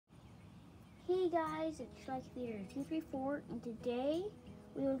Hey guys, it's Schleich 234, and today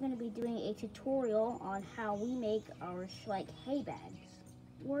we are going to be doing a tutorial on how we make our schleich hay bags.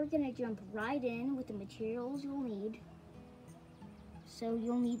 We're going to jump right in with the materials you'll need. So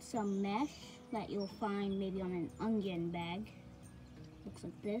you'll need some mesh that you'll find maybe on an onion bag. Looks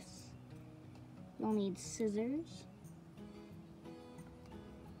like this. You'll need scissors,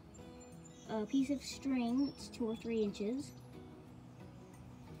 a piece of string that's 2 or 3 inches,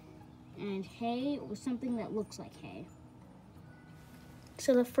 and hay or something that looks like hay.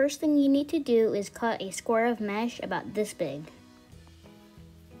 So the first thing you need to do is cut a square of mesh about this big.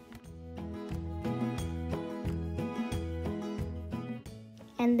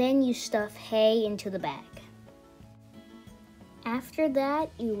 And then you stuff hay into the bag. After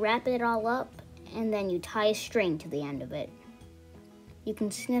that, you wrap it all up and then you tie a string to the end of it. You can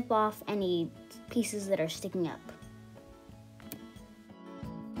snip off any pieces that are sticking up.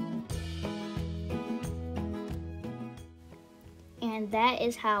 And that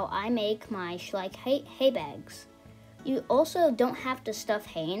is how I make my schleich hay bags. You also don't have to stuff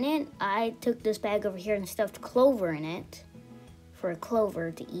hay in it. I took this bag over here and stuffed clover in it for a clover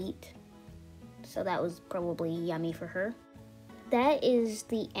to eat. So that was probably yummy for her. That is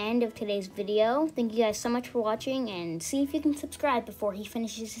the end of today's video. Thank you guys so much for watching, and see if you can subscribe before he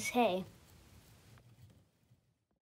finishes his hay.